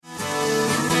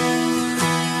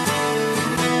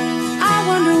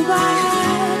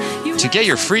To get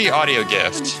your free audio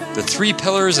gift, The 3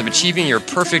 Pillars of Achieving Your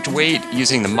Perfect Weight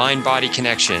Using the Mind-Body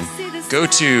Connection, go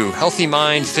to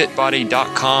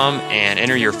healthymindfitbody.com and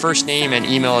enter your first name and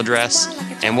email address,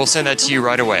 and we'll send that to you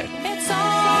right away.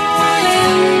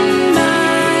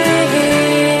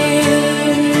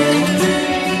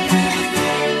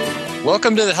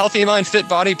 Welcome to the Healthy Mind Fit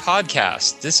Body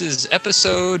podcast. This is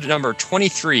episode number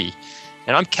 23,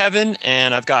 and I'm Kevin,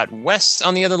 and I've got Wes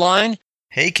on the other line.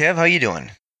 Hey, Kev, how you doing?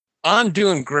 I'm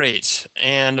doing great,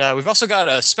 and we've also got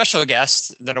a special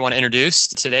guest that I want to introduce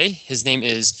today. His name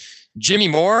is Jimmy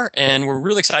Moore, and we're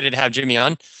really excited to have Jimmy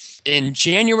on. In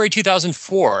January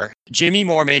 2004, Jimmy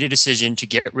Moore made a decision to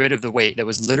get rid of the weight that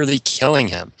was literally killing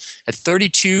him. At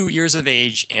 32 years of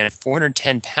age and at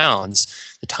 410 pounds,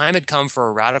 the time had come for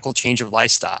a radical change of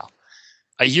lifestyle.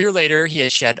 A year later, he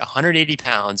had shed 180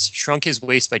 pounds, shrunk his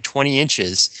waist by 20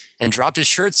 inches, and dropped his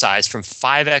shirt size from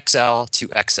 5XL to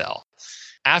XL.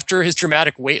 After his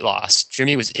dramatic weight loss,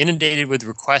 Jimmy was inundated with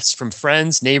requests from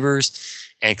friends, neighbors,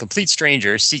 and complete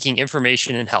strangers seeking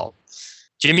information and help.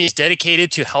 Jimmy is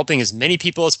dedicated to helping as many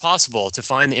people as possible to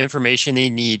find the information they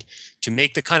need to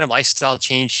make the kind of lifestyle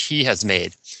change he has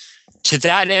made. To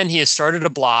that end, he has started a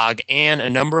blog and a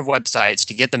number of websites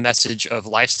to get the message of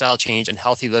lifestyle change and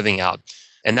healthy living out.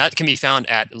 And that can be found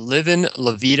at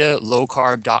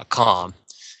livinlavitalowcarb.com.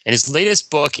 And his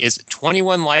latest book is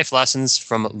 21 Life Lessons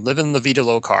from Livin' La Vida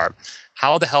Low Carb,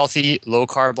 How the Healthy Low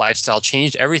Carb Lifestyle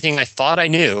Changed Everything I Thought I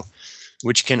Knew,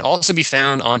 which can also be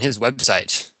found on his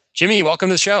website. Jimmy, welcome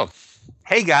to the show.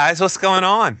 Hey guys, what's going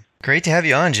on? Great to have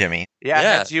you on, Jimmy. Yeah, I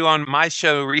had you on my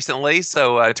show recently,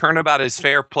 so turnabout is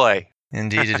fair play.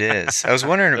 Indeed it is. I was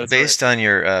wondering, based on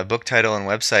your book title and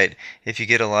website, if you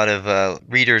get a lot of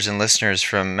readers and listeners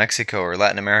from Mexico or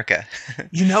Latin America.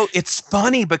 You know, it's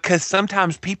funny because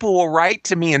sometimes people will write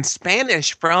to me in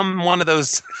Spanish from one of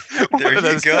those,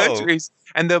 countries,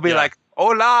 and they'll be like,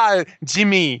 "Hola,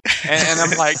 Jimmy," and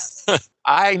I'm like,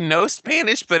 I know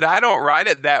Spanish, but I don't write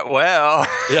it that well.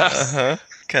 Yeah,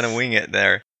 kind of wing it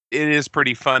there. It is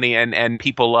pretty funny, and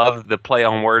people love the play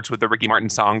on words with the Ricky Martin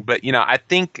song. But, you know, I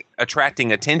think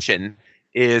attracting attention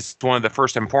is one of the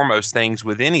first and foremost things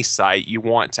with any site. You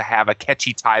want to have a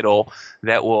catchy title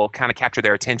that will kind of capture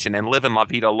their attention, and Livin' La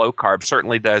Vida Low Carb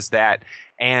certainly does that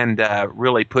and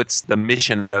really puts the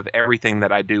mission of everything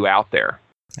that I do out there.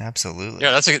 Absolutely.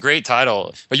 Yeah, that's a great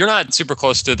title. But you're not super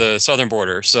close to the southern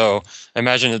border, so I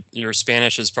imagine that your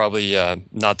Spanish is probably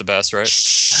not the best, right?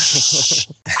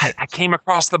 I came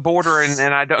across the border,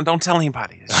 and I don't tell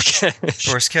anybody. Okay. Of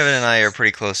course, Kevin and I are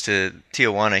pretty close to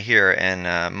Tijuana here, and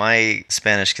my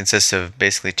Spanish consists of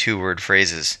basically 2-word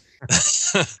phrases.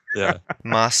 Yeah.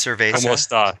 Más cerveza. ¿Cómo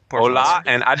está? Hola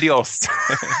and adios.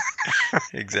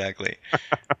 Exactly.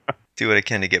 Do what I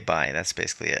can to get by. That's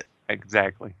basically it.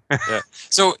 Exactly. Yeah.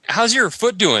 So how's your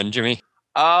foot doing, Jimmy?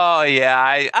 Oh,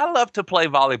 yeah. I love to play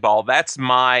volleyball. That's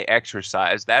my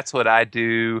exercise. That's what I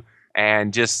do.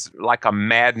 And just like a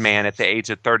madman at the age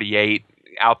of 38,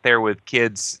 out there with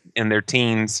kids in their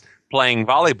teens playing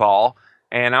volleyball.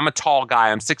 And I'm a tall guy.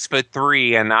 I'm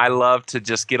 6'3", and I love to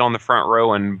just get on the front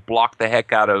row and block the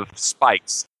heck out of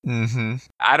spikes. Mm-hmm.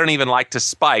 I don't even like to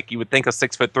spike. You would think a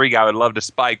 6'3" guy would love to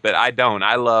spike, but I don't.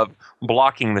 I love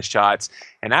blocking the shots.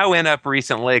 And I went up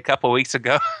recently, a couple of weeks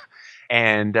ago,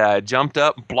 and jumped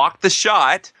up, blocked the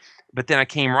shot, but then I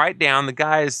came right down. The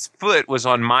guy's foot was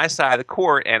on my side of the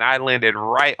court, and I landed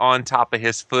right on top of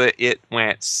his foot. It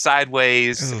went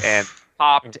sideways and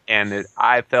popped, and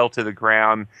I fell to the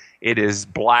ground. It is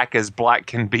black as black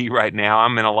can be right now.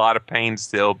 I'm in a lot of pain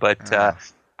still, but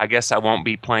I guess I won't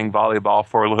be playing volleyball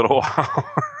for a little while.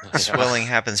 Swelling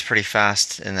happens pretty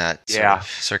fast in that sort of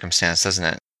circumstance, doesn't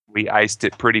it? We iced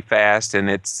it pretty fast, and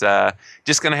it's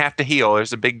just going to have to heal.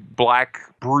 There's a big black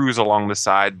bruise along the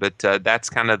side, but that's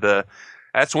kind of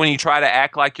that's when you try to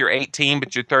act like you're 18,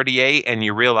 but you're 38, and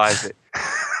you realize it.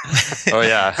 Oh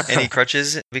yeah. Any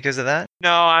crutches because of that?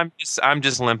 No, I'm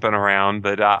just limping around,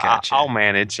 but Gotcha. I'll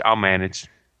manage.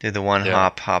 Do the one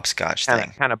hopscotch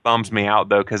thing. Kind of bums me out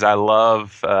though, because I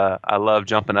love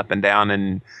jumping up and down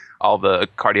and all the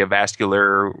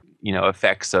cardiovascular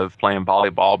effects of playing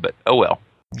volleyball. But oh well.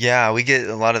 Yeah, we get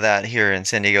a lot of that here in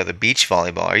San Diego, the beach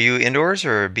volleyball. Are you indoors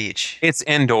or beach? It's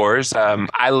indoors.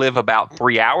 I live about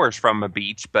 3 hours from a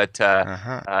beach, but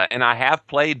and I have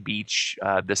played beach.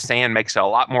 The sand makes it a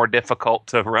lot more difficult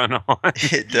to run on.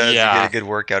 It does. Yeah. You get a good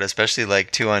workout, especially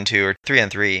like 2-on-2 or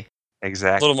 3-on-3.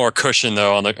 Exactly. A little more cushion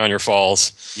though on your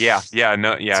falls. Yeah.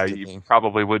 You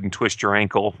probably wouldn't twist your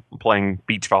ankle playing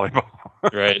beach volleyball.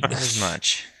 Right. Not as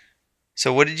much.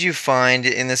 So what did you find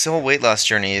in this whole weight loss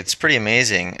journey? It's pretty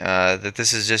amazing that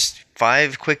this is just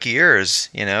 5 quick years,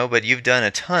 but you've done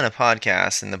a ton of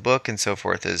podcasts, and the book and so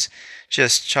forth is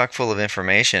just chock full of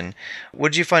information.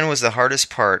 What did you find was the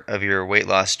hardest part of your weight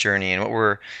loss journey, and what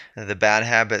were the bad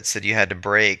habits that you had to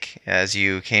break as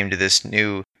you came to this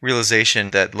new realization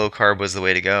that low carb was the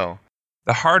way to go?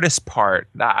 The hardest part,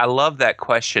 I love that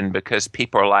question because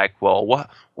people are like, well,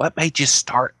 what made you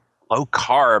start low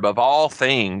carb of all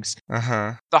things?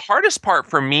 Uh-huh. The hardest part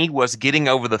for me was getting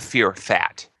over the fear of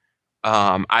fat.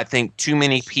 I think too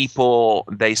many people,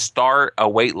 they start a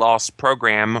weight loss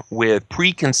program with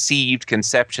preconceived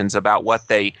conceptions about what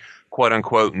they quote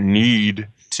unquote need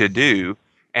to do.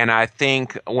 And I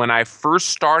think when I first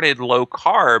started low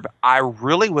carb, I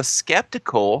really was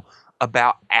skeptical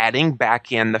about adding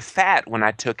back in the fat when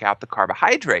I took out the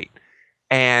carbohydrate.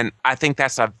 And I think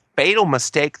that's a fatal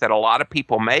mistake that a lot of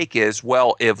people make is,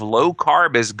 well, if low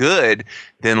carb is good,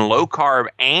 then low carb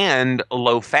and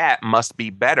low fat must be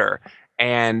better.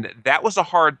 And that was a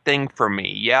hard thing for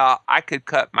me. Yeah, I could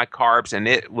cut my carbs and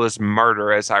it was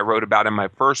murder, as I wrote about in my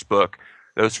first book.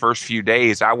 Those first few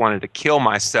days, I wanted to kill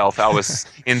myself. I was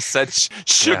in such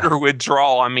sugar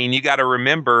withdrawal. I mean, you got to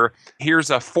remember, here's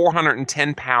a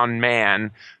 410-pound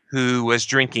man who was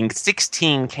drinking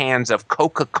 16 cans of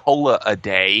Coca-Cola a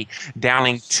day,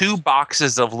 downing 2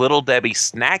 boxes of Little Debbie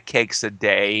snack cakes a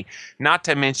day, not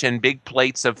to mention big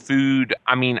plates of food.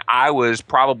 I mean, I was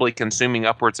probably consuming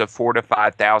upwards of 4,000 to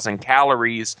 5,000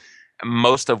 calories,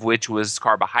 most of which was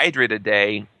carbohydrate a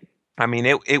day. I mean,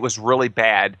 it was really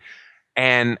bad.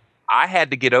 And I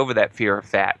had to get over that fear of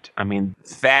fat. I mean,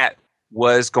 fat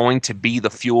was going to be the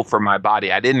fuel for my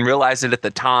body. I didn't realize it at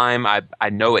the time. I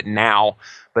know it now.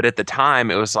 But at the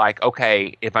time, it was like,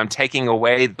 okay, if I'm taking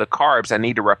away the carbs, I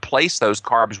need to replace those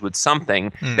carbs with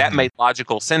something. Mm-hmm. That made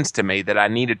logical sense to me that I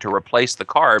needed to replace the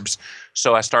carbs.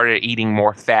 So I started eating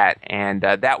more fat. And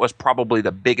that was probably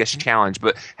the biggest challenge.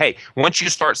 But hey, once you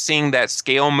start seeing that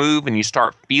scale move and you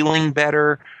start feeling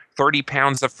better, 30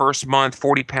 pounds the first month,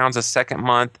 40 pounds the second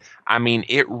month, I mean,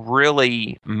 it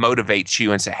really motivates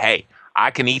you and say, hey, I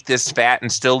can eat this fat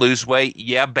and still lose weight.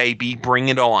 Yeah, baby, bring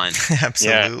it on.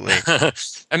 Absolutely. I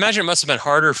imagine it must have been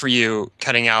harder for you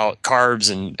cutting out carbs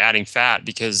and adding fat,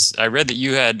 because I read that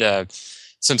you had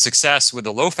some success with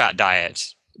the low-fat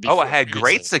diet. Oh, I had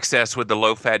great success with the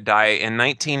low-fat diet. In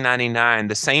 1999,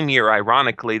 the same year,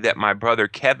 ironically, that my brother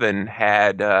Kevin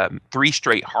had 3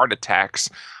 straight heart attacks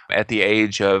at the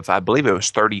age of, I believe it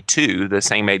was 32, the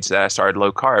same age that I started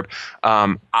low carb.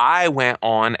 I went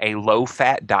on a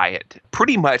low-fat diet,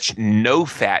 pretty much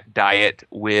no-fat diet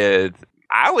with,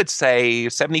 I would say,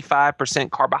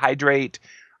 75% carbohydrate,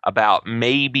 about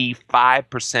maybe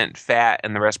 5% fat,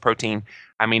 and the rest protein.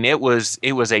 I mean, it was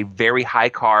a very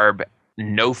high-carb,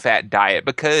 no-fat diet,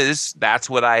 because that's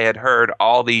what I had heard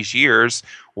all these years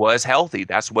was healthy.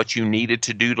 That's what you needed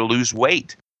to do to lose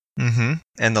weight. Mm-hmm.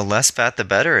 And the less fat, the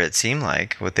better, it seemed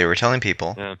like, what they were telling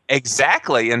people. Yeah.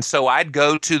 Exactly. And so I'd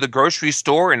go to the grocery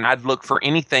store and I'd look for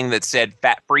anything that said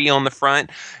fat-free on the front.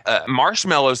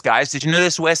 Marshmallows, guys. Did you know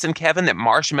this, Wes and Kevin, that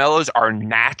marshmallows are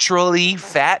naturally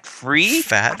fat-free?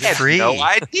 Fat-free? I had no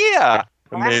idea.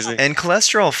 Amazing. And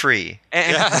cholesterol-free.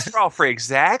 And cholesterol-free,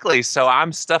 exactly. So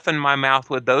I'm stuffing my mouth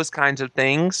with those kinds of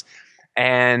things.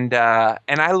 And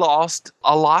I lost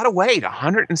a lot of weight,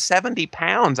 170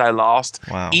 pounds I lost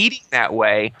eating that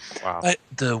way. Wow. But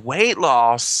the weight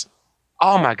loss,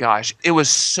 oh my gosh, it was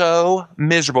so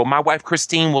miserable. My wife,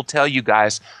 Christine, will tell you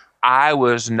guys, I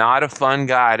was not a fun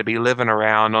guy to be living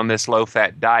around on this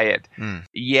low-fat diet. Mm.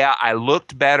 Yeah, I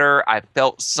looked better. I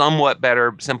felt somewhat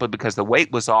better simply because the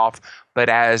weight was off. But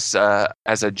as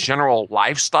a general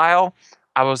lifestyle,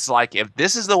 I was like, if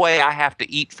this is the way I have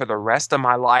to eat for the rest of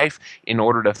my life in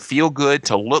order to feel good,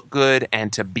 to look good,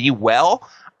 and to be well,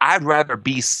 I'd rather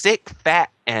be sick, fat,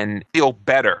 and feel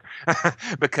better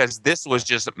because this was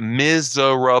just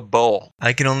miserable.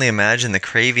 I can only imagine the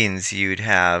cravings you'd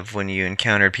have when you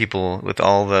encountered people with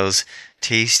all those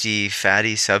tasty,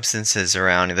 fatty substances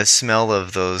around. The smell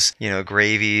of those,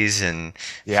 gravies and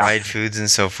fried foods and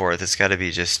so forth. It's got to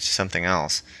be just something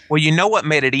else. Well, you know what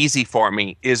made it easy for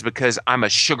me is because I'm a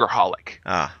sugarholic.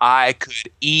 I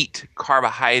could eat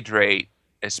carbohydrate,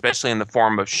 especially in the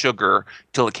form of sugar,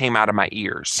 till it came out of my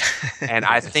ears. And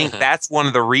I think that's one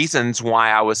of the reasons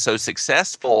why I was so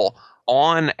successful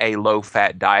on a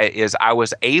low-fat diet is I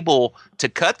was able to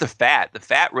cut the fat. The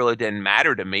fat really didn't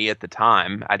matter to me at the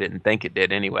time. I didn't think it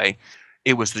did anyway.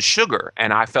 It was the sugar,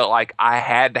 and I felt like I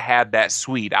had to have that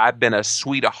sweet. I've been a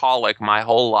sweetaholic my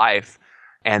whole life,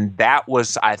 and that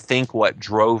was, I think, what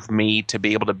drove me to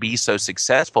be able to be so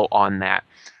successful on that.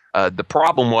 The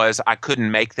problem was I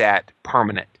couldn't make that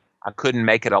permanent. I couldn't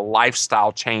make it a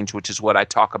lifestyle change, which is what I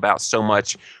talk about so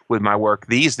much with my work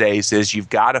these days, is you've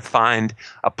got to find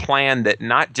a plan that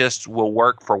not just will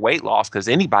work for weight loss, because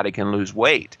anybody can lose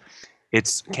weight.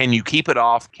 It's, can you keep it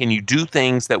off? Can you do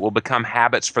things that will become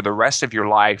habits for the rest of your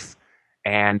life?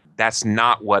 And that's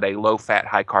not what a low-fat,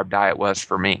 high-carb diet was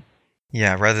for me.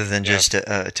 Yeah, rather than just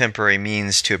a temporary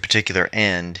means to a particular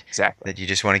end. Exactly. That you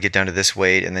just want to get down to this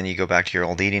weight and then you go back to your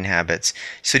old eating habits.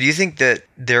 So do you think that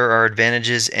there are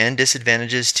advantages and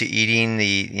disadvantages to eating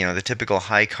the typical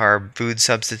high carb food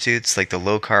substitutes like the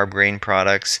low carb grain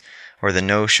products or the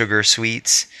no sugar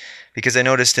sweets? Because I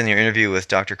noticed in your interview with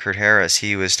Dr. Kurt Harris,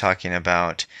 he was talking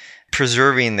about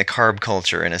preserving the carb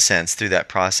culture in a sense through that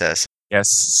process. Yes,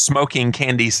 smoking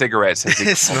candy cigarettes.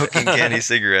 Smoking candy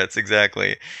cigarettes,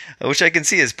 exactly. Which I can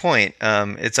see his point.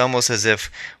 It's almost as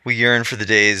if we yearn for the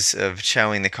days of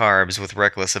chowing the carbs with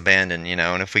reckless abandon,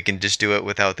 and if we can just do it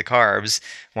without the carbs,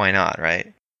 why not,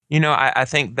 right? I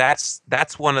think that's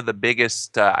one of the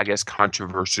biggest,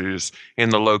 controversies in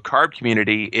the low carb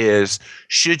community is,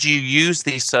 should you use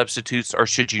these substitutes or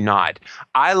should you not?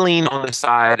 I lean on the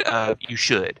side of you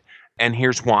should. And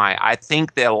here's why. I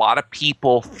think that a lot of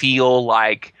people feel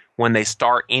like when they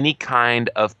start any kind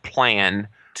of plan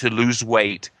to lose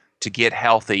weight, to get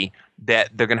healthy, that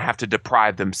they're going to have to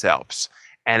deprive themselves.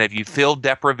 And if you feel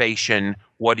deprivation,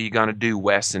 what are you going to do,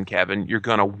 Wes and Kevin? You're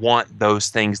going to want those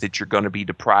things that you're going to be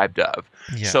deprived of.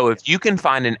 Yeah. So if you can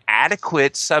find an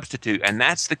adequate substitute, and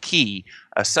that's the key,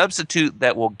 a substitute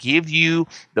that will give you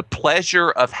the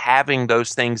pleasure of having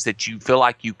those things that you feel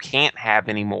like you can't have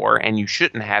anymore and you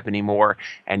shouldn't have anymore,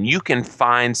 and you can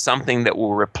find something that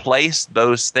will replace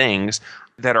those things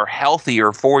that are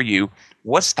healthier for you,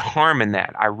 what's the harm in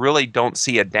that? I really don't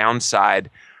see a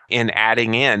downside in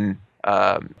adding in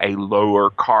a lower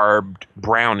carb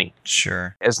brownie.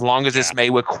 Sure. As long as it's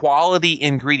made with quality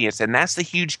ingredients. And that's the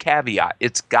huge caveat.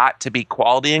 It's got to be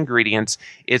quality ingredients.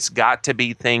 It's got to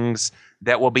be things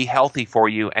that will be healthy for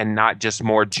you and not just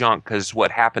more junk. Because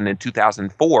what happened in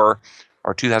 2004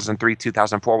 or 2003,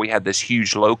 2004, we had this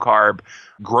huge low carb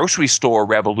grocery store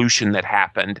revolution that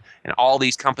happened. And all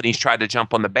these companies tried to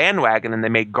jump on the bandwagon and they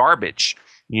made garbage.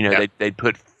 They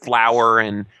put flour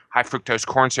and high fructose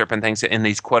corn syrup and things in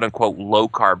these quote unquote low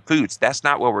carb foods. That's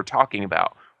not what we're talking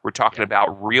about. We're talking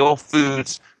about real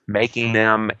foods, making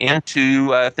them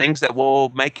into things that will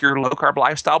make your low carb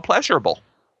lifestyle pleasurable.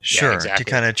 Sure, exactly.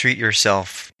 To kind of treat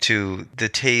yourself to the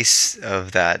taste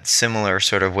of that similar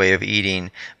sort of way of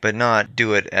eating, but not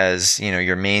do it as,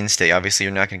 your mainstay. Obviously,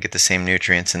 you're not going to get the same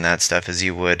nutrients in that stuff as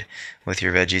you would with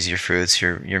your veggies, your fruits,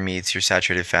 your meats, your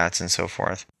saturated fats, and so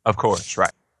forth. Of course,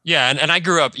 right. Yeah, and I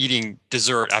grew up eating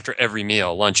dessert after every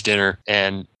meal, lunch, dinner,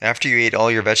 and... After you ate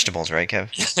all your vegetables, right, Kev?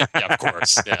 Yeah, of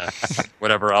course, yeah.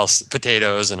 Whatever else,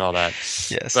 potatoes and all that.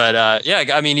 Yes. But,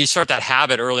 you start that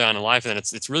habit early on in life, and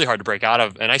it's really hard to break out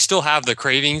of. And I still have the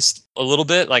cravings a little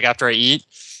bit, like after I eat.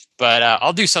 But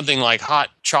I'll do something like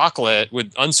hot chocolate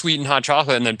with unsweetened hot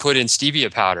chocolate and then put in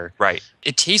stevia powder. Right.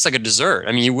 It tastes like a dessert.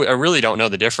 I mean, I really don't know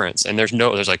the difference. And there's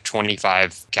like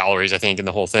 25 calories, I think, in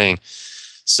the whole thing.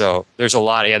 So there's a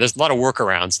lot of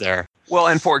workarounds there. Well,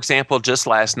 and for example, just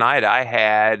last night I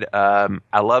had,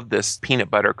 I love this peanut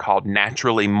butter called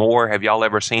Naturally More. Have y'all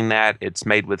ever seen that? It's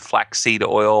made with flaxseed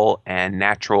oil and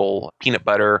natural peanut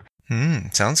butter.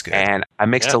 Sounds good. And I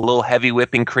mixed a little heavy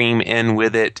whipping cream in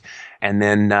with it and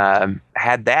then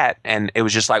had that. And it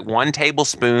was just like 1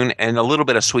 tablespoon and a little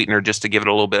bit of sweetener just to give it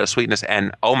a little bit of sweetness.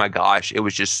 And oh my gosh, it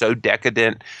was just so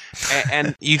decadent.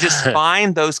 And you just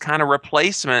find those kind of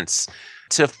replacements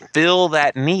to fill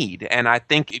that need. And I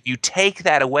think if you take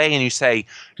that away and you say,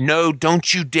 no,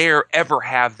 don't you dare ever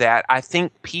have that, I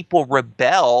think people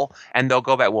rebel and they'll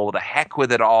go back, well, the heck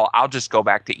with it all. I'll just go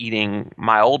back to eating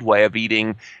my old way of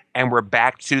eating. And we're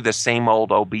back to the same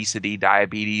old obesity,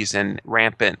 diabetes, and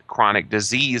rampant chronic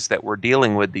disease that we're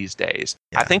dealing with these days.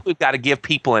 Yeah. I think we've got to give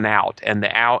people an out. And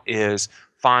the out is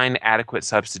find adequate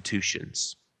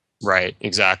substitutions. Right,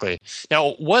 exactly.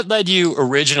 Now, what led you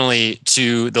originally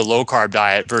to the low carb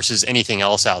diet versus anything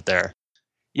else out there?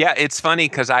 Yeah, it's funny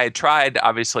because I had tried,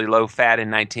 obviously, low fat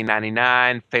in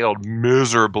 1999, failed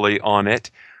miserably on it,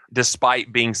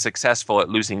 despite being successful at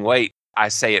losing weight. I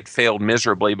say it failed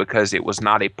miserably because it was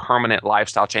not a permanent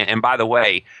lifestyle change. And by the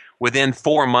way, within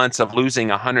 4 months of losing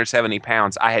 170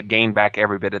 pounds, I had gained back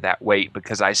every bit of that weight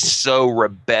because I so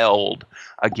rebelled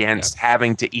against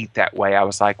having to eat that way. I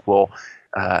was like, well,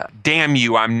 damn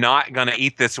you, I'm not going to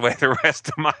eat this way the rest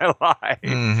of my life.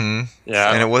 Mm-hmm.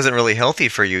 Yeah. And it wasn't really healthy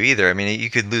for you either. I mean, you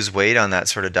could lose weight on that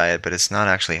sort of diet, but it's not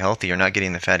actually healthy. You're not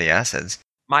getting the fatty acids.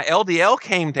 My LDL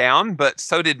came down, but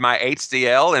so did my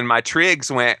HDL, and my trigs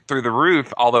went through the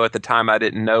roof, although at the time I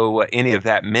didn't know what any of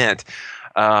that meant.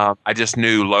 I just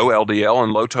knew low LDL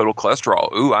and low total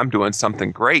cholesterol. Ooh, I'm doing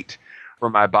something great for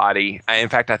my body. In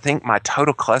fact, I think my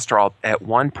total cholesterol at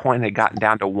one point had gotten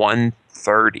down to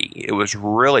 130. It was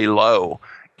really low,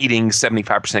 eating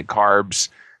 75% carbs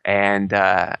and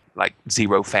like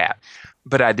zero fat.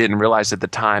 But I didn't realize at the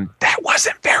time that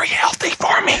wasn't very healthy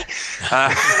for me.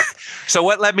 So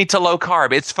what led me to low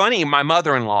carb? It's funny, my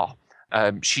mother-in-law,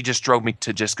 she just drove me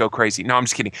to just go crazy. No, I'm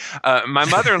just kidding. My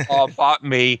mother-in-law bought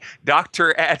me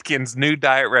Dr. Atkins' New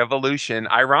Diet Revolution,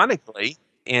 ironically,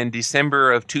 in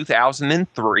December of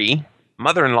 2003.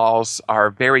 Mother-in-laws are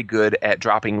very good at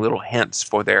dropping little hints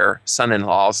for their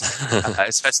son-in-laws,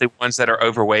 especially ones that are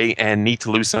overweight and need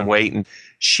to lose some weight. And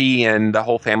she and the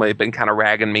whole family have been kind of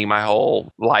ragging me my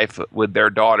whole life with their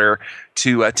daughter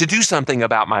to do something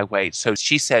about my weight. So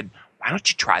she said, why don't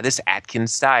you try this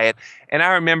Atkins diet? And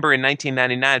I remember in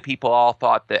 1999, people all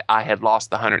thought that I had lost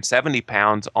the 170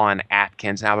 pounds on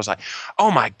Atkins. And I was like,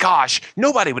 oh my gosh,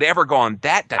 nobody would ever go on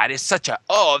that diet. It's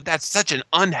that's such an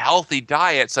unhealthy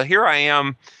diet. So here I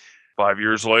am 5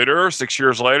 years later, 6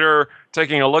 years later,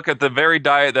 taking a look at the very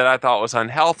diet that I thought was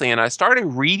unhealthy. And I started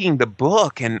reading the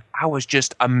book, and I was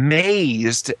just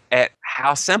amazed at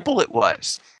how simple it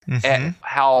was, at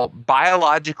how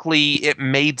biologically it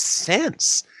made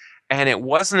sense. And it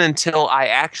wasn't until I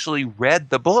actually read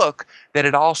the book that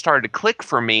it all started to click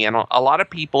for me. And a lot of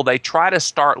people, they try to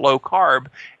start low carb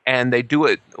and they do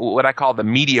it what I call the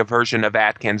media version of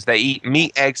Atkins. They eat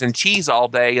meat, eggs, and cheese all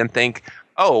day and think,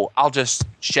 oh, I'll just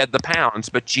shed the pounds.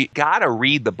 But you got to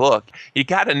read the book. You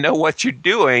got to know what you're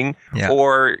doing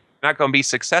or you're not going to be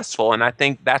successful. And I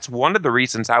think that's one of the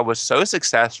reasons I was so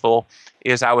successful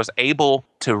is I was able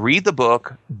to read the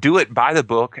book, do it by the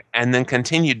book, and then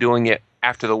continue doing it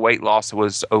after the weight loss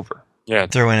was over. Yeah,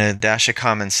 throw in a dash of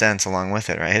common sense along with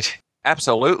it, right?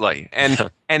 Absolutely. And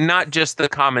not just the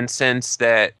common sense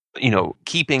that,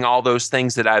 keeping all those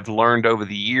things that I've learned over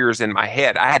the years in my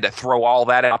head. I had to throw all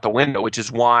that out the window, which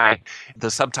is why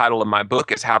the subtitle of my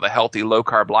book is How the Healthy Low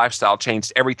Carb Lifestyle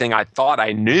Changed Everything I Thought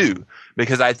I Knew,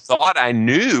 because I thought I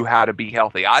knew how to be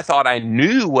healthy. I thought I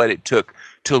knew what it took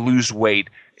to lose weight.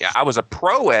 I was a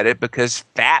pro at it because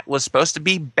fat was supposed to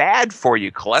be bad for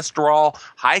you.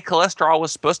 High cholesterol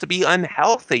was supposed to be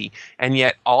unhealthy. And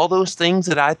yet all those things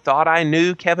that I thought I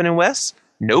knew, Kevin and Wes,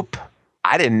 nope,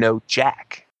 I didn't know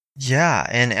jack. Yeah,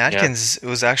 and Atkins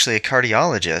was actually a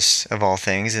cardiologist of all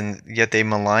things, and yet they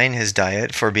malign his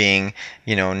diet for being,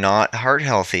 not heart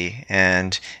healthy.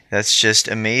 And that's just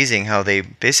amazing how they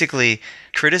basically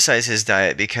criticize his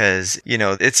diet because,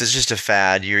 it's just a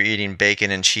fad. You're eating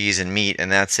bacon and cheese and meat and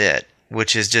that's it,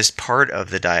 which is just part of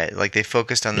the diet. Like they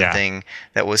focused on the thing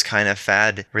that was kind of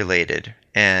fad related.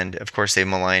 And of course they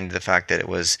maligned the fact that it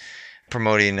was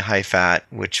promoting high fat,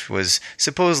 which was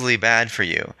supposedly bad for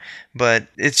you. But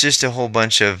it's just a whole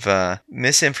bunch of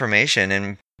misinformation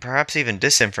and perhaps even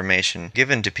disinformation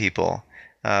given to people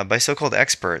by so-called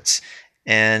experts.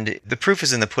 And the proof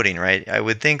is in the pudding, right? I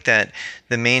would think that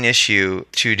the main issue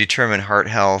to determine heart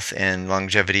health and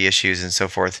longevity issues and so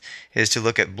forth is to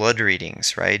look at blood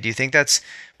readings, right? Do you think that's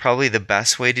probably the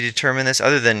best way to determine this,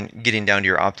 other than getting down to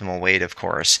your optimal weight, of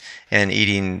course, and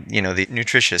eating, the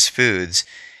nutritious foods?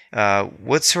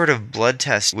 What sort of blood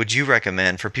test would you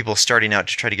recommend for people starting out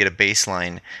to try to get a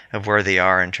baseline of where they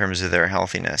are in terms of their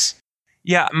healthiness?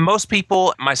 Yeah, most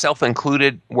people, myself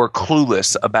included, were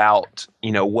clueless about,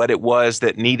 what it was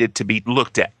that needed to be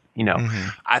looked at.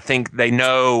 I think they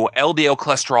know LDL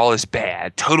cholesterol is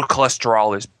bad. Total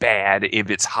cholesterol is bad if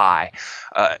it's high.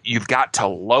 You've got to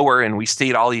lower, and we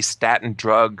see all these statin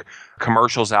drug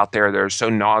commercials out there that are so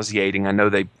nauseating. I know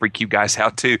they freak you guys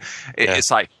out too.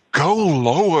 It's like, go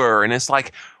lower. And it's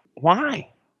like, why?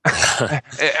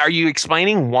 Are you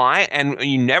explaining why? And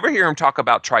you never hear him talk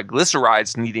about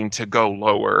triglycerides needing to go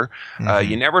lower.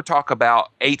 You never talk about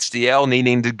HDL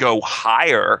needing to go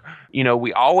higher.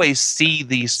 We always see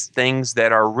these things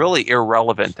that are really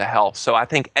irrelevant to health. So I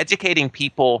think educating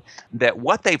people that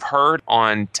what they've heard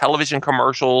on television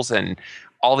commercials and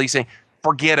all these things,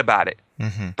 forget about it.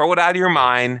 Throw it out of your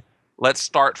mind. Let's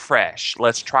start fresh.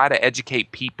 Let's try to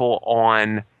educate people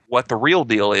on what the real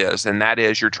deal is, and that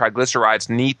is your triglycerides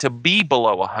need to be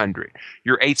below 100.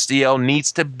 Your HDL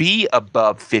needs to be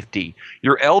above 50.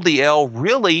 Your LDL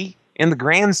really, in the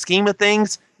grand scheme of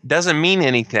things, doesn't mean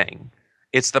anything.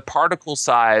 It's the particle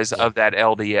size of that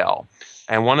LDL.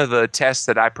 And one of the tests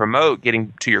that I promote,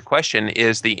 getting to your question,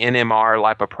 is the NMR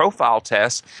lipoprofile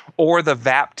test or the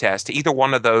VAP test. Either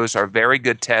one of those are very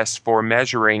good tests for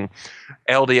measuring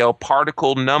LDL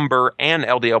particle number and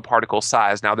LDL particle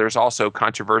size. Now, there's also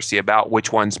controversy about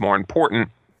which one's more important.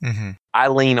 Mm-hmm. I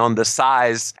lean on the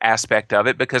size aspect of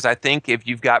it because I think if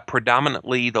you've got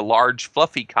predominantly the large,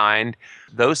 fluffy kind,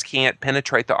 those can't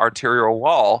penetrate the arterial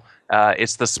wall.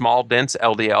 It's the small, dense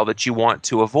LDL that you want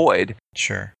to avoid.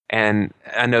 Sure. And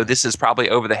I know this is probably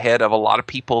over the head of a lot of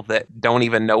people that don't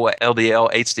even know what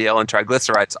LDL, HDL, and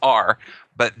triglycerides are,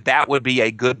 but that would be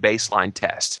a good baseline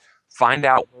test. Find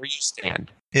out where you stand.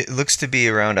 It looks to be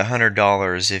around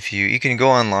 $100 if you can go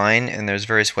online, and there's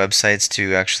various websites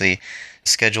to actually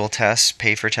schedule tests,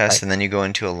 pay for tests, Right. and then you go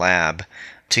into a lab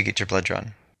to get your blood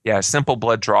drawn. Yeah, simple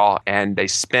blood draw, and they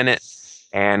spin it,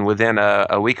 and within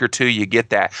a week or two, you get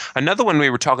that. Another one we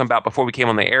were talking about before we came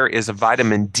on the air is a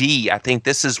vitamin D. I think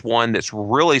this is one that's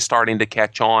really starting to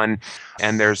catch on,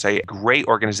 and there's a great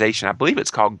organization, I believe it's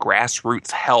called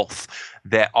Grassroots Health,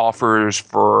 that offers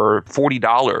for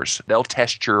 $40, they'll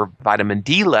test your vitamin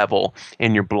D level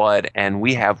in your blood, and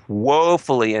we have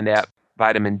woefully inept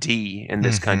vitamin D in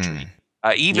this country.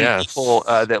 Even people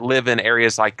that live in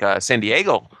areas like San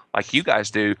Diego, like you guys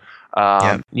do,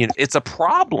 it's a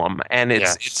problem, and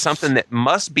it's something that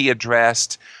must be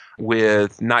addressed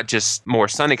with not just more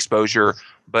sun exposure,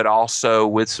 but also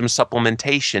with some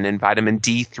supplementation and vitamin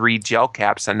D3 gel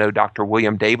caps. I know Dr.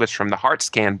 William Davis from the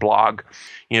HeartScan blog,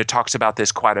 talks about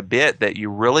this quite a bit, that you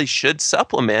really should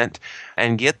supplement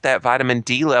and get that vitamin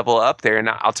D level up there. And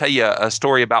I'll tell you a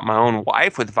story about my own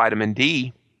wife with vitamin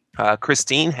D.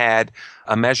 Christine had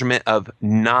a measurement of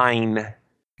 9.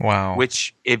 Wow.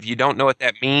 Which, if you don't know what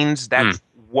that means, that's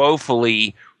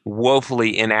woefully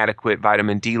inadequate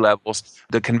vitamin D levels.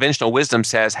 The conventional wisdom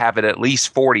says have it at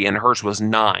least 40, and hers was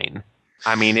 9.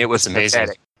 I mean, it was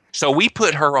pathetic. So we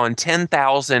put her on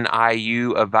 10,000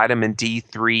 IU of vitamin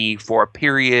D3 for a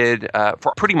period,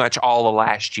 for pretty much all of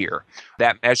last year.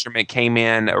 That measurement came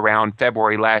in around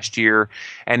February last year.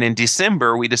 And in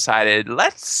December, we decided,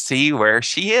 let's see where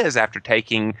she is after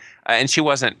taking, and she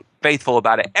wasn't faithful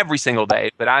about it every single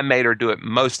day, but I made her do it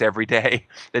most every day,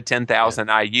 the 10,000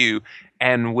 IU.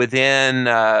 And within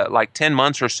like 10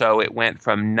 months or so, it went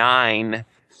from 9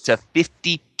 to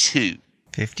 52.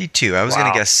 52. I was going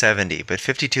to guess 70, but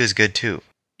 52 is good too.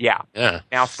 Yeah.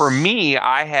 Now, for me,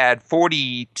 I had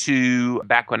 42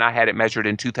 back when I had it measured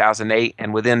in 2008,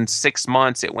 and within 6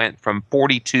 months, it went from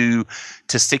 42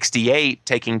 to 68,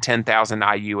 taking 10,000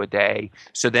 IU a day.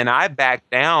 So then I backed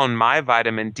down my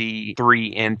vitamin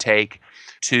D3 intake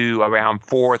to around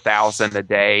 4,000 a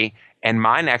day, and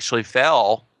mine actually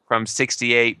fell from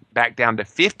 68 back down to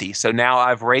 50. So now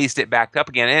I've raised it back up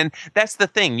again. And that's the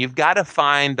thing. You've got to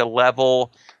find the level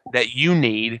that you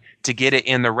need to get it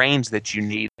in the range that you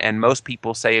need. And most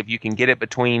people say if you can get it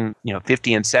between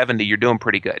 50 and 70, you're doing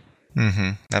pretty good.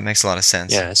 Mm-hmm. That makes a lot of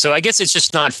sense. Yeah. So I guess it's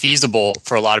just not feasible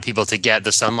for a lot of people to get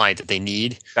the sunlight that they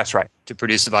need. That's right. To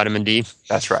produce the vitamin D.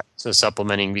 That's right. So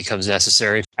supplementing becomes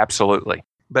necessary. Absolutely.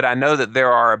 But I know that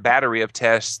there are a battery of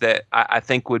tests that I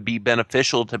think would be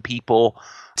beneficial to people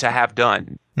to have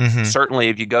done. Mm-hmm. Certainly,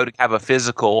 if you go to have a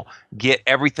physical, get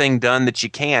everything done that you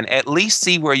can. At least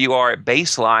see where you are at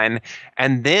baseline.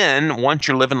 And then once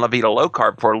you're living La Vida Low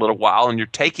Carb for a little while and you're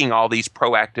taking all these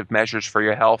proactive measures for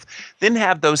your health, then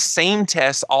have those same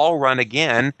tests all run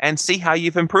again and see how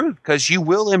you've improved, because you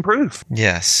will improve.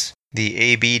 Yes. The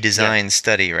AB design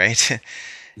study, right?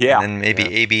 Yeah. And then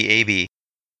maybe AB.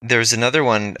 There's another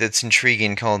one that's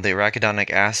intriguing called the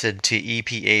arachidonic acid to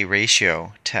EPA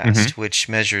ratio test, which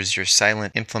measures your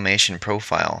silent inflammation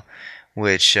profile,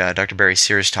 which Dr. Barry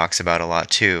Sears talks about a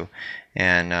lot too.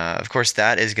 And of course,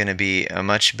 that is going to be a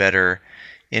much better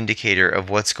indicator of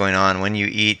what's going on. When you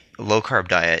eat a low-carb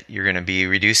diet, you're going to be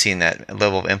reducing that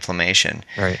level of inflammation.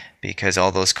 Right. Because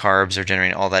all those carbs are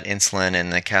generating all that insulin,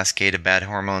 and the cascade of bad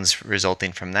hormones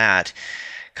resulting from that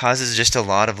causes just a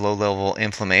lot of low-level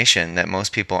inflammation that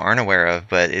most people aren't aware of,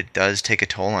 but it does take a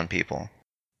toll on people.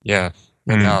 Yeah.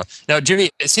 Now,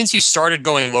 Jimmy, since you started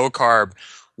going low carb,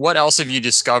 what else have you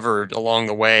discovered along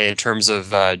the way in terms of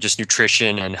just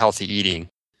nutrition and healthy eating?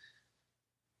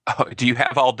 Oh, do you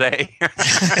have all day?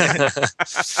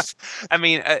 I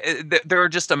mean, there are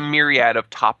just a myriad of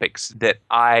topics that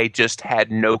I just had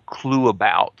no clue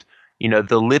about.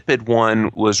 The lipid one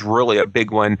was really a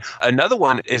big one. Another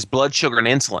one is blood sugar and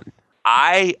insulin.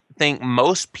 I think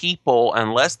most people,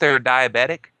 unless they're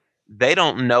diabetic, they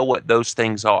don't know what those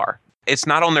things are. It's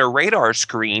not on their radar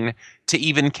screen to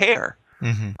even care.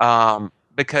 Mm-hmm.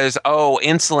 because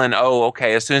insulin,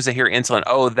 okay, as soon as I hear insulin,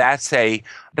 that's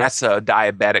a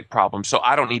diabetic problem, so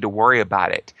I don't need to worry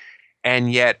about it.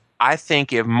 And yet I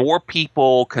think if more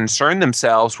people concerned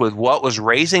themselves with what was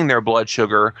raising their blood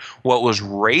sugar, what was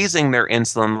raising their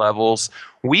insulin levels,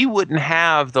 we wouldn't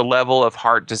have the level of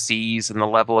heart disease and the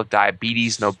level of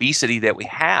diabetes and obesity that we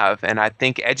have. And I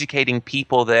think educating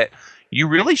people that you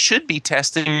really should be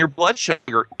testing your blood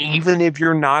sugar, even if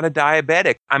you're not a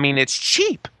diabetic. I mean, it's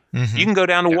cheap. Mm-hmm. You can go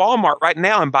down to Walmart right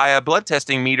now and buy a blood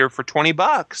testing meter for $20.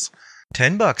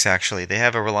 $10 actually. They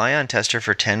have a Relion tester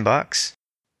for $10.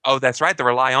 Oh, that's right. The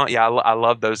Relion. Yeah, I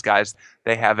love those guys.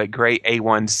 They have a great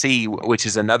A1C, which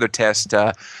is another test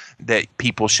that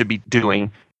people should be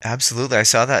doing. Absolutely. I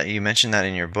saw that. You mentioned that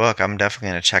in your book. I'm definitely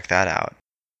going to check that out.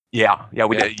 Yeah,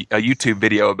 we did a YouTube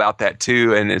video about that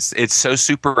too, and it's so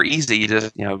super easy. You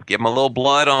just give them a little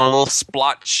blood on a little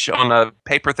splotch on a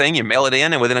paper thing, you mail it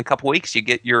in, and within a couple weeks you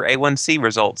get your A1C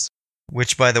results.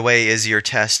 Which, by the way, is your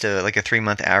test, like a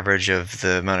 3-month average of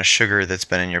the amount of sugar that's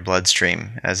been in your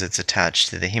bloodstream as it's attached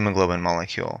to the hemoglobin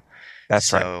molecule.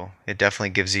 That's right. So it definitely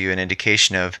gives you an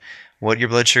indication of what your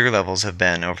blood sugar levels have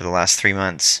been over the last 3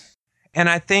 months. And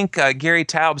I think Gary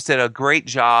Taubes did a great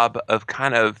job of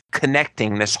kind of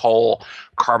connecting this whole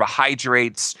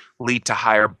carbohydrates lead to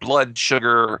higher blood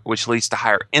sugar, which leads to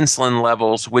higher insulin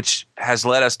levels, which has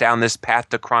led us down this path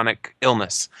to chronic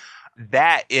illness.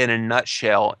 That, in a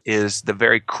nutshell, is the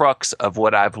very crux of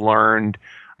what I've learned.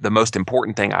 The most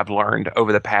important thing I've learned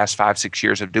over the past 5-6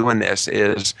 years of doing this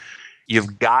is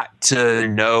you've got to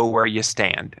know where you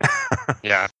stand.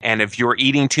 Yeah. And if you're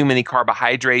eating too many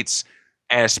carbohydrates,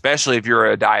 and especially if you're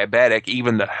a diabetic,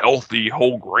 even the healthy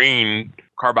whole grain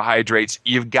carbohydrates,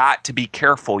 you've got to be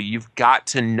careful. You've got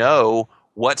to know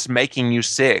what's making you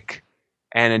sick.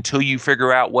 And until you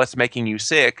figure out what's making you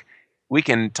sick, we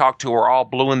can talk to her all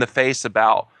blue in the face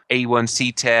about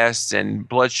A1C tests and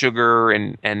blood sugar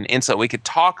and insulin. We could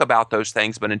talk about those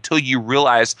things, but until you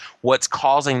realize what's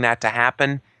causing that to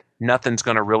happen, nothing's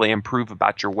going to really improve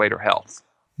about your weight or health.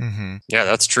 Mm-hmm. Yeah,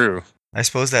 that's true. I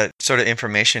suppose that sort of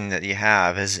information that you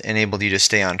have has enabled you to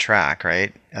stay on track,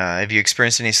 right? Have you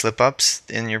experienced any slip-ups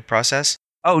in your process?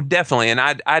 Oh, definitely. And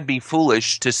I'd be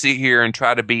foolish to sit here and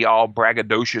try to be all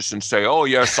braggadocious and say, oh,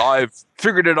 yes, I've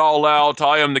figured it all out.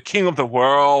 I am the king of the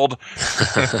world.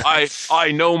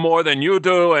 I know more than you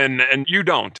do, and you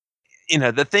don't.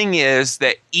 The thing is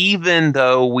that even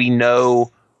though we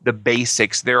know the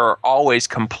basics, there are always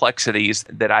complexities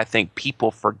that I think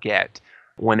people forget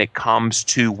when it comes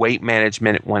to weight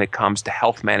management, when it comes to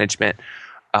health management.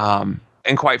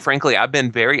 And quite frankly, I've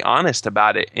been very honest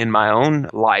about it in my own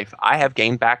life. I have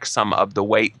gained back some of the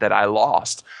weight that I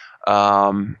lost,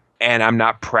 and I'm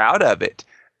not proud of it.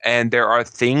 And there are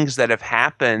things that have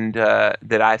happened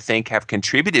that I think have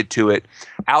contributed to it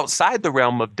outside the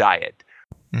realm of diet.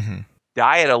 Mm-hmm.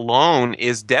 Diet alone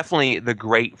is definitely the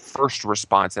great first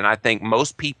response. And I think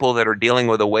most people that are dealing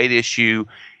with a weight issue,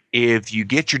 if you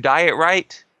get your diet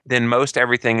right, then most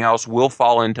everything else will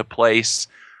fall into place.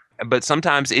 But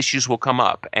sometimes issues will come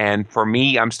up. And for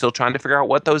me, I'm still trying to figure out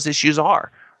what those issues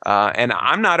are. And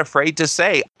I'm not afraid to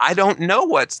say, I don't know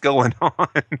what's going on.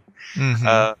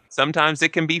 Mm-hmm. Sometimes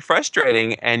it can be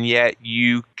frustrating, and yet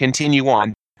you continue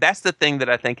on. That's the thing that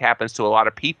I think happens to a lot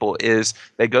of people is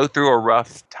they go through a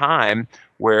rough time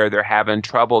where they're having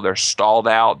trouble, they're stalled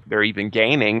out, they're even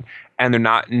gaining, and they're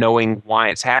not knowing why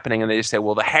it's happening. And they just say,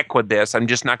 well, the heck with this. I'm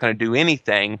just not going to do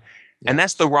anything. And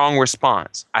that's the wrong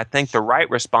response. I think the right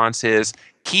response is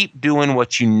keep doing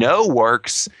what you know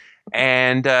works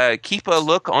and keep a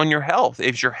look on your health.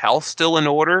 Is your health still in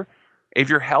order? If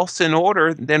your health's in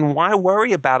order, then why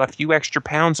worry about a few extra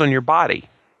pounds on your body?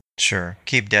 Sure.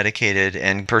 Keep dedicated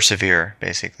and persevere,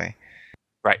 basically.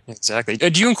 Right. Exactly.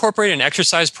 Do you incorporate an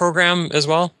exercise program as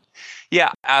well?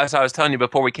 Yeah, as I was telling you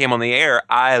before we came on the air,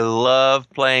 I love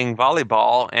playing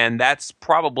volleyball, and that's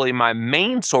probably my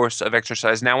main source of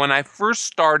exercise. Now, when I first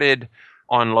started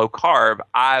on low carb,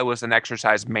 I was an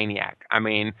exercise maniac. I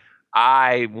mean,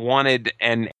 I wanted,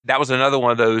 and that was another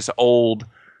one of those old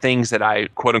things that I,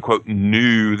 quote unquote,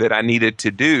 knew that I needed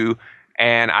to do.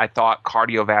 And I thought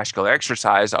cardiovascular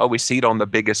exercise, we see it on The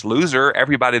Biggest Loser.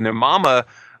 Everybody and their mama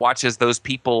watches those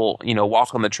people,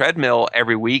 walk on the treadmill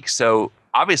every week. So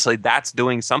obviously that's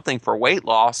doing something for weight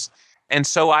loss. And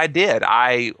so I did.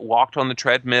 I walked on the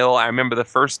treadmill. I remember the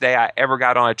first day I ever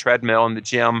got on a treadmill in the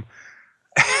gym,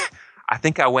 I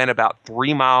think I went about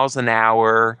 3 miles an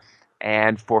hour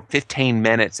and for 15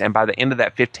 minutes. And by the end of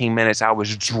that 15 minutes, I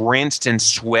was drenched in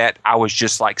sweat. I was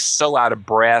just like so out of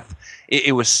breath.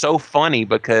 It was so funny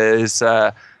because,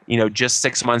 just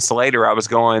 6 months later, I was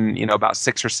going, about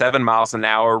 6 or 7 miles an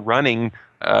hour running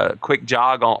a quick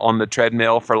jog on the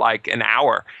treadmill for like an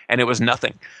hour, and it was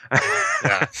nothing.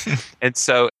 Yeah. And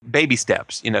so baby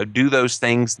steps, do those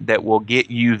things that will get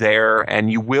you there,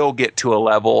 and you will get to a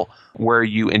level where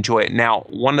you enjoy it. Now,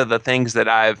 one of the things that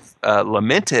I've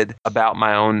lamented about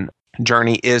my own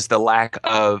journey is the lack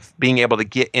of being able to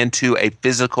get into a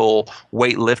physical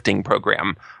weightlifting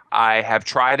program. I have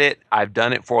tried it. I've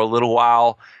done it for a little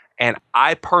while, and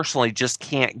I personally just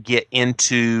can't get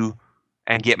into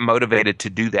and get motivated to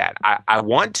do that. I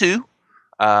want to,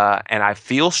 and I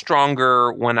feel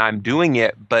stronger when I'm doing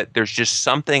it, but there's just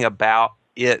something about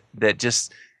it that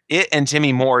just, it and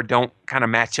Jimmy Moore don't kind of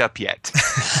match up yet.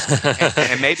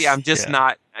 and maybe I'm just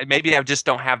not, maybe I just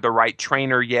don't have the right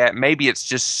trainer yet. Maybe it's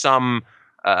just some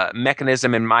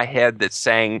mechanism in my head that's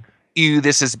saying, ew,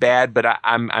 this is bad, but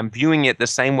I'm viewing it the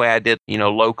same way I did,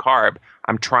 low carb.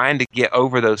 I'm trying to get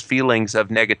over those feelings of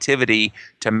negativity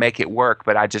to make it work,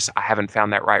 but I haven't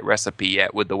found that right recipe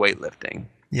yet with the weightlifting.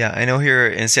 Yeah, I know here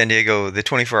in San Diego, the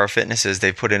 24 Hour Fitnesses,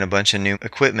 they put in a bunch of new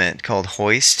equipment called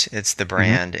Hoist. It's the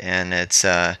brand, and it's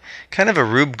kind of a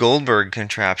Rube Goldberg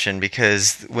contraption,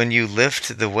 because when you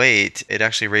lift the weight, it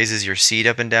actually raises your seat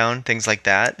up and down, things like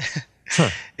that.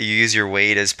 You use your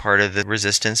weight as part of the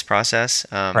resistance process.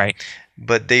 Right.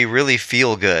 But they really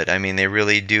feel good. I mean, they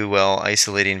really do well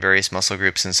isolating various muscle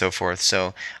groups and so forth.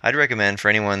 So I'd recommend for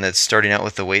anyone that's starting out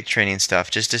with the weight training stuff,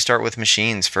 just to start with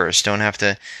machines first. Don't have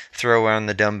to throw around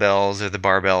the dumbbells or the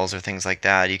barbells or things like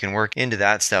that. You can work into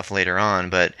that stuff later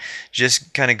on, but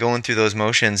just kind of going through those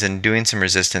motions and doing some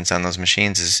resistance on those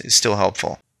machines is still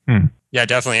helpful. Yeah,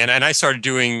 definitely. And I started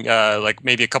doing, like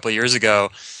maybe a couple of years ago,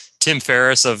 Tim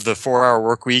Ferriss of the 4-Hour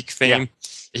Workweek fame. Yeah.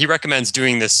 He recommends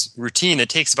doing this routine that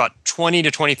takes about 20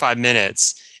 to 25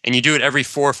 minutes, and you do it every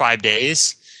 4 or 5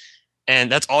 days,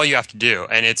 and that's all you have to do.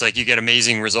 And it's like you get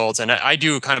amazing results. And I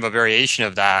do kind of a variation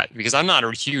of that, because I'm not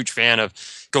a huge fan of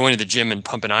going to the gym and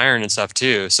pumping iron and stuff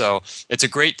too. So it's a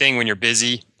great thing when you're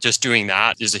busy. Just doing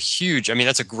that is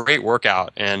that's a great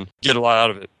workout, and get a lot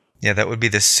out of it. Yeah, that would be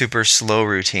the super slow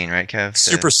routine, right, Kev?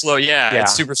 Super slow, yeah,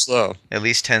 it's super slow. At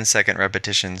least 10-second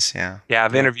repetitions, yeah. Yeah,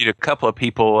 I've interviewed a couple of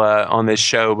people on this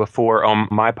show before, on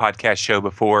my podcast show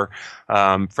before,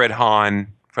 Fred Hahn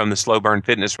from the Slow Burn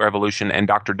Fitness Revolution, and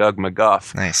Dr. Doug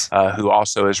McGuff, nice. Who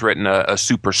also has written a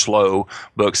super slow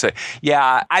book. So,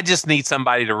 yeah, I just need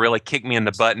somebody to really kick me in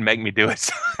the butt and make me do it.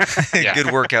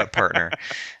 Good workout partner.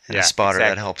 And a spotter,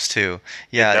 exactly. That helps too.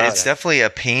 Yeah, it's definitely a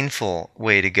painful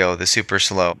way to go, the super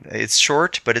slow. It's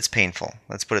short, but it's painful.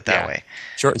 Let's put it that way.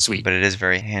 Short and sweet. But it is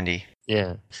very handy.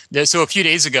 Yeah. So a few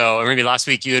days ago, or maybe last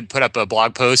week, you had put up a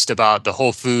blog post about the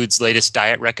Whole Foods latest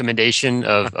diet recommendation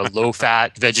of a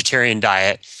low-fat vegetarian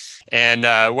diet. And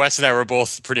Wes and I were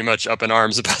both pretty much up in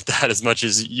arms about that, as much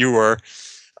as you were.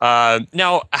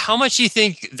 Now, how much do you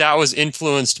think that was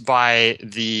influenced by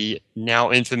the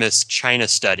now infamous China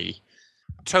study?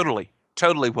 Totally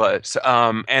was.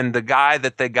 And the guy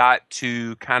that they got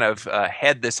to kind of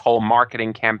head this whole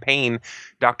marketing campaign,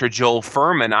 Dr. Joel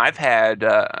Fuhrman, I've had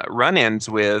run-ins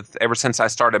with ever since I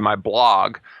started my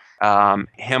blog.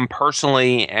 Him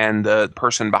personally, and the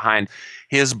person behind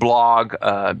his blog,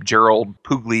 Gerald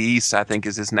Pugliese, I think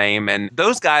is his name. And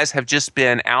those guys have just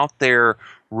been out there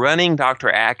running Dr.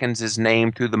 Atkins'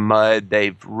 name through the mud.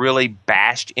 They've really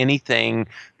bashed anything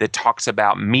that talks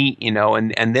about meat,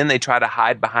 and then they try to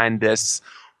hide behind this,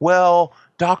 well,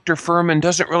 Dr. Fuhrman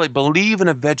doesn't really believe in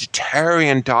a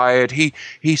vegetarian diet.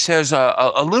 He says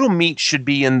a little meat should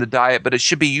be in the diet, but it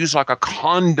should be used like a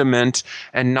condiment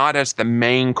and not as the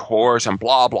main course, and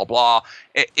blah, blah, blah.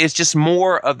 It's just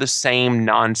more of the same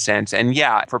nonsense. And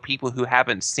yeah, for people who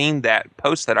haven't seen that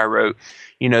post that I wrote,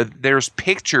 there's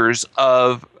pictures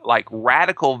of like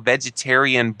radical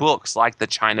vegetarian books like the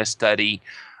China Study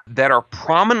that are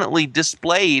prominently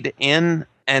displayed in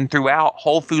and throughout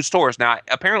Whole Food stores. Now,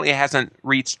 apparently it hasn't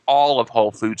reached all of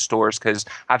Whole Food stores, because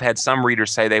I've had some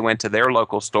readers say they went to their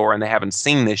local store and they haven't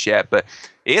seen this yet, but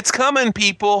it's coming,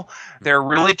 people. They're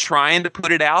really trying to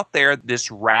put it out there,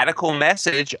 this radical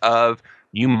message of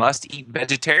you must eat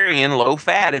vegetarian, low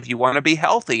fat if you want to be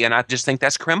healthy, and I just think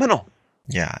that's criminal.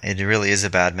 Yeah, it really is a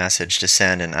bad message to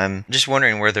send, and I'm just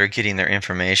wondering where they're getting their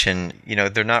information.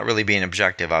 They're not really being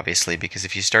objective, obviously, because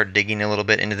if you start digging a little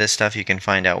bit into this stuff, you can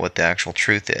find out what the actual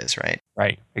truth is, right?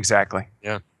 Right, exactly.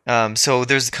 Yeah. So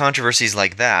there's controversies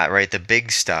like that, right? The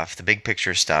big stuff, the big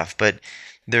picture stuff, but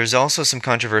there's also some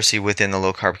controversy within the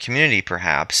low-carb community,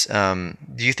 perhaps. Do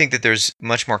you think that there's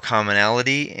much more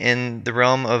commonality in the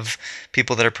realm of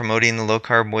people that are promoting the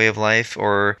low-carb way of life,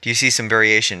 or do you see some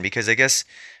variation? Because I guess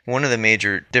one of the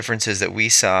major differences that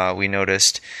we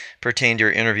noticed, pertained to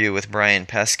your interview with Brian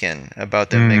Peskin about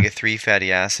the omega-3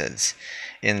 fatty acids.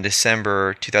 In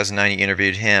December 2009, you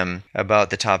interviewed him about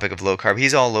the topic of low carb.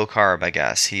 He's all low carb, I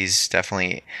guess. He's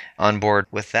definitely on board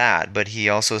with that. But he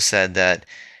also said that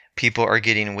people are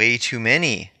getting way too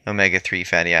many omega-3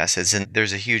 fatty acids, and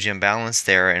there's a huge imbalance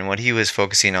there. And what he was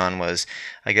focusing on was,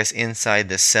 I guess, inside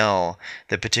the cell,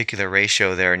 the particular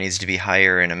ratio there needs to be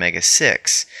higher in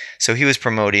omega-6. So he was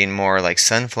promoting more like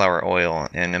sunflower oil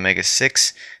and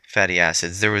omega-6 fatty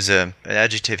acids. There was an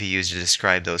adjective he used to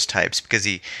describe those types, because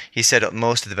he said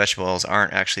most of the vegetable oils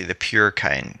aren't actually the pure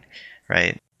kind,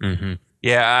 right? Mm-hmm.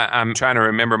 Yeah, I'm trying to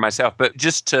remember myself, but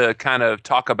just to kind of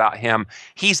talk about him,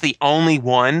 he's the only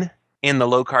one in the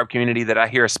low carb community that I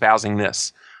hear espousing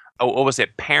this. Oh, what was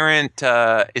it? Parent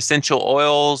essential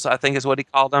oils, I think is what he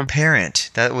called them.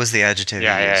 Parent, that was the adjective he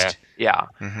used. Yeah.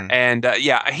 Mm-hmm. And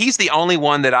he's the only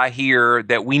one that I hear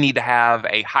that we need to have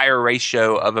a higher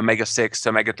ratio of omega-6 to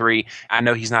omega-3. I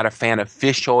know he's not a fan of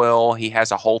fish oil. He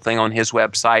has a whole thing on his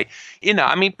website.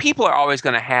 People are always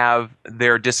going to have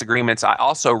their disagreements. I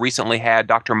also recently had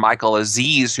Dr. Michael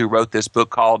Aziz, who wrote this book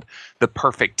called The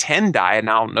Perfect 10 Diet. And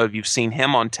I don't know if you've seen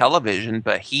him on television,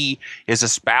 but he is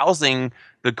espousing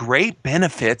the great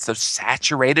benefits of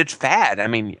saturated fat. I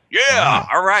mean,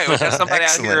 all right. We got somebody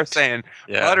out here saying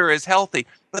butter is healthy.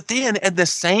 But then in the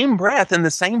same breath, in the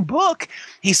same book,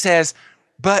 he says,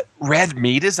 but red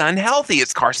meat is unhealthy.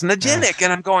 It's carcinogenic.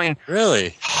 And I'm going,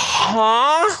 really?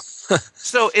 Huh?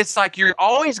 So it's like you're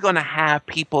always going to have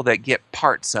people that get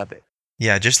parts of it.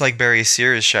 Yeah, just like Barry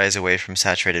Sears shies away from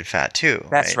saturated fat too.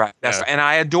 That's right. That's right. And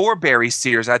I adore Barry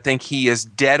Sears. I think he is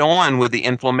dead on with the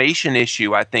inflammation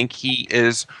issue. I think he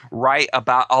is right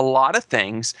about a lot of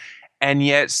things. And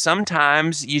yet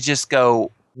sometimes you just go,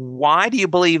 why do you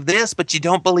believe this, but you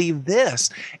don't believe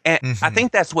this? And I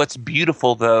think that's what's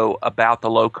beautiful, though, about the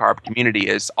low-carb community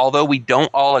is, although we don't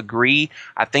all agree,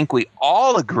 I think we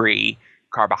all agree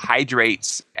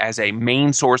carbohydrates as a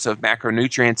main source of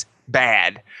macronutrients,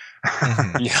 bad.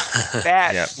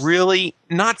 Fat, really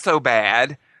not so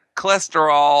bad.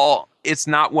 Cholesterol, it's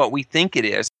not what we think it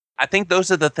is. I think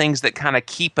those are the things that kind of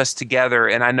keep us together.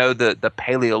 And I know the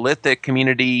Paleolithic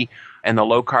community and the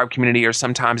low carb community are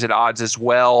sometimes at odds as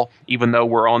well. Even though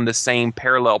we're on the same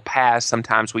parallel path,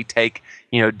 sometimes we take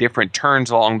different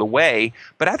turns along the way.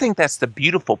 But I think that's the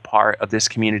beautiful part of this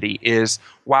community is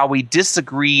while we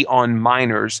disagree on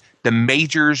minors, the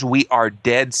majors we are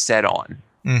dead set on.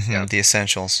 The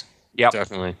essentials. Yep.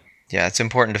 Definitely. Yeah, it's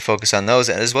important to focus on those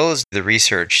as well as the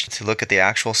research, to look at the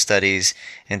actual studies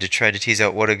and to try to tease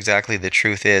out what exactly the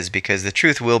truth is, because the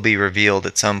truth will be revealed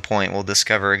at some point. We'll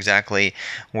discover exactly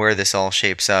where this all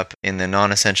shapes up in the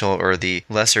non-essential or the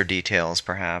lesser details,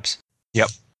 perhaps. Yep.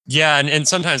 Yeah, and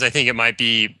sometimes I think it might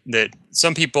be that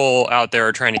some people out there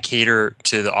are trying to cater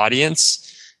to the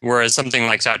audience, whereas something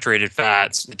like saturated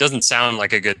fats, it doesn't sound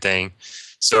like a good thing.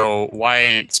 So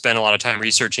why spend a lot of time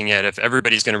researching it if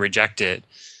everybody's going to reject it?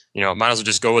 Might as well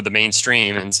just go with the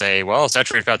mainstream and say, well,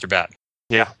 saturated fats are bad.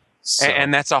 Yeah. So.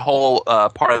 And that's a whole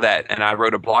part of that. And I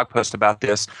wrote a blog post about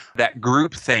this, that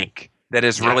groupthink that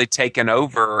has really taken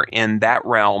over in that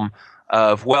realm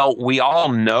of, well, we all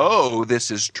know this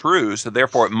is true, so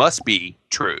therefore it must be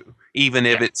true, even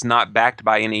if it's not backed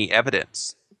by any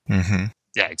evidence. Mm-hmm.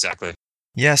 Yeah, exactly.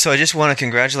 Yeah, so I just want to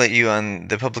congratulate you on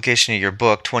the publication of your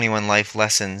book, 21 Life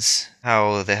Lessons,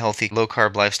 How the Healthy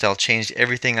Low-Carb Lifestyle Changed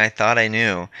Everything I Thought I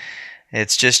Knew.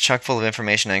 It's just chock full of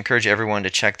information. I encourage everyone to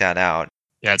check that out.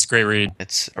 Yeah, it's a great read.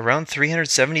 It's around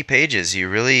 370 pages. You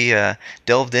really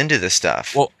delved into this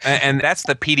stuff. Well, and that's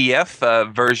the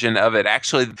PDF version of it.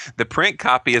 Actually, the print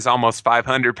copy is almost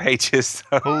 500 pages.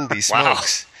 So. Holy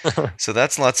smokes. So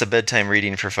that's lots of bedtime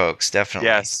reading for folks, definitely.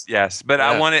 Yes. But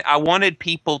I wanted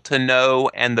people to know,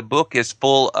 and the book is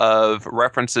full of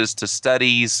references to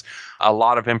studies, a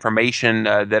lot of information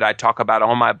that I talk about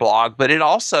on my blog, but it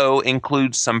also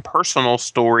includes some personal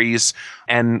stories,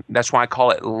 and that's why I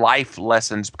call it life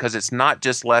lessons, because it's not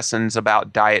just lessons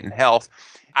about diet and health.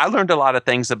 I learned a lot of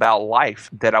things about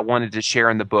life that I wanted to share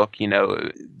in the book.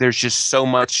 There's just so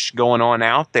much going on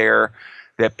out there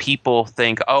that people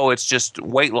think, oh, it's just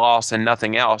weight loss and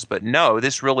nothing else. But no,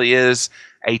 this really is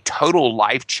a total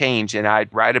life change. And I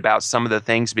write about some of the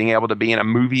things, being able to be in a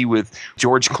movie with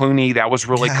George Clooney. That was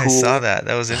really cool. I saw that.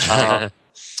 That was interesting.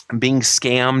 Being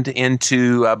scammed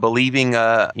into believing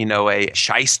a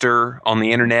shyster on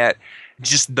the internet.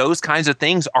 Just those kinds of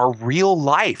things are real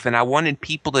life. And I wanted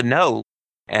people to know.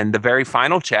 And the very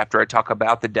final chapter, I talk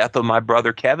about the death of my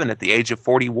brother Kevin at the age of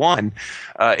 41.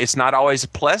 It's not always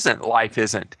pleasant. Life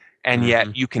isn't. And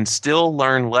yet you can still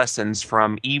learn lessons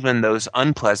from even those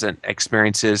unpleasant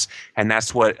experiences. And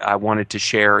that's what I wanted to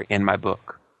share in my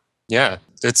book. Yeah,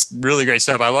 it's really great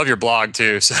stuff. I love your blog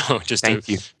too. So just Thank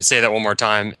you. say that one more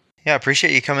time. Yeah, I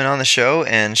appreciate you coming on the show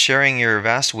and sharing your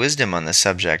vast wisdom on this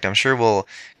subject. I'm sure we'll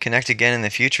connect again in the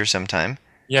future sometime.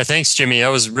 Yeah, thanks, Jimmy. That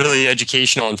was really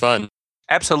educational and fun.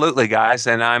 Absolutely, guys.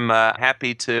 And I'm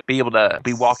happy to be able to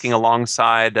be walking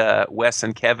alongside Wes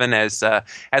and Kevin as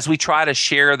we try to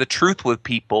share the truth with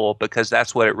people, because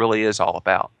that's what it really is all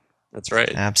about. That's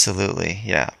right. Absolutely.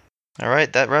 Yeah. All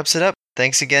right. That wraps it up.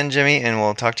 Thanks again, Jimmy, and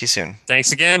we'll talk to you soon.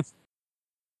 Thanks again.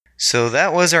 So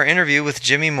that was our interview with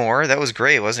Jimmy Moore. That was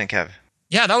great, wasn't it, Kev?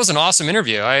 Yeah, that was an awesome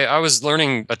interview. I was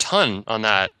learning a ton on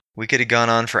that. We could have gone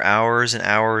on for hours and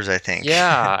hours, I think.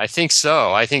 Yeah, I think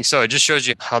so. It just shows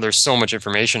you how there's so much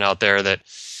information out there that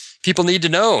people need to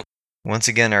know. Once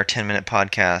again, our 10-minute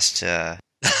podcast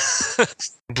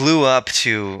blew up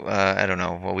to, I don't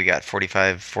know, what we got,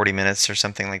 40 minutes or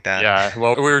something like that. Yeah,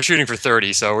 well, we were shooting for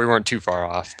 30, so we weren't too far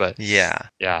off. But yeah.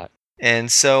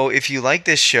 And so if you like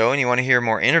this show and you want to hear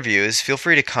more interviews, feel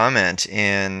free to comment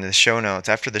in the show notes.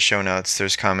 After the show notes,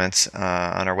 there's comments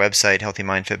on our website,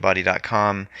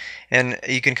 healthymindfitbody.com. And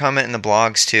you can comment in the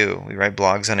blogs too. We write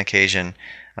blogs on occasion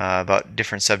about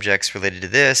different subjects related to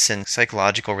this and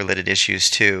psychological related issues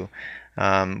too,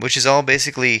 which is all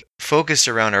basically focused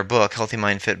around our book, Healthy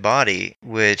Mind, Fit Body,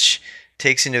 which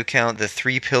takes into account the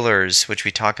 3 pillars which we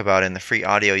talk about in the free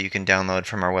audio you can download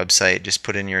from our website. Just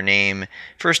put in your name,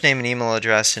 first name and email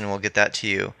address, and we'll get that to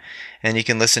you. And you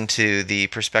can listen to the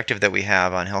perspective that we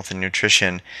have on health and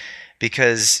nutrition,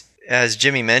 because as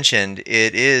Jimmy mentioned,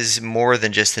 it is more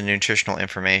than just the nutritional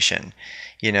information.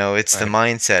 You know, it's the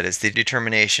mindset, it's the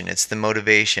determination, it's the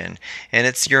motivation, and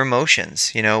it's your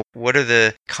emotions. You know, what are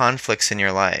the conflicts in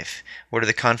your life? What are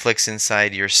the conflicts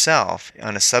inside yourself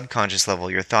on a subconscious level,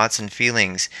 your thoughts and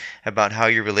feelings about how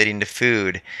you're relating to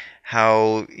food,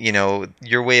 how, you know,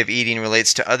 your way of eating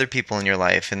relates to other people in your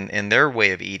life and their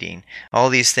way of eating. All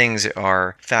these things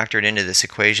are factored into this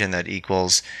equation that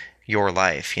equals your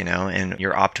life, you know, and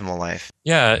your optimal life.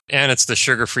 Yeah, and it's the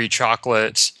sugar-free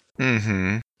chocolate.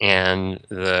 Mm-hmm. And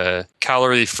the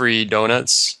calorie-free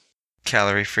donuts.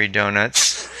 Calorie-free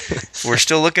donuts. We're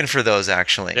still looking for those,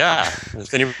 actually. Yeah,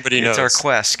 if anybody knows. It's our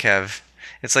quest, Kev.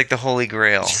 It's like the Holy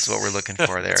Grail is what we're looking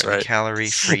for there. That's right. The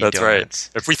calorie-free That's donuts.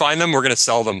 Right. If we find them, we're going to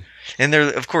sell them. And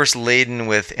they're, of course, laden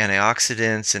with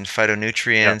antioxidants and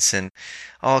phytonutrients and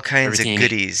all kinds of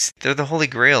goodies. They're the Holy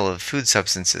Grail of food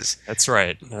substances. That's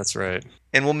right. That's right.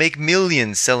 And we'll make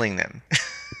millions selling them.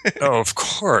 Oh, of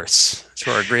course.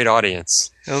 To our great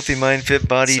audience. Healthy Mind, Fit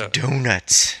Body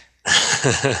donuts.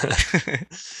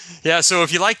 Yeah, so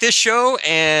if you like this show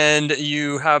and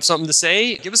you have something to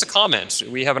say, give us a comment.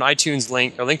 We have an iTunes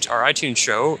link, a link to our iTunes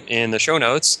show in the show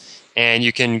notes, and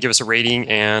you can give us a rating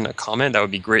and a comment. That would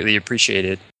be greatly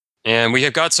appreciated. And we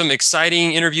have got some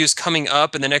exciting interviews coming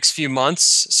up in the next few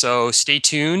months, so stay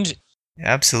tuned.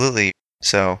 Absolutely.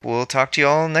 So we'll talk to you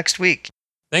all next week.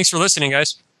 Thanks for listening,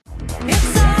 guys.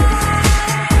 It's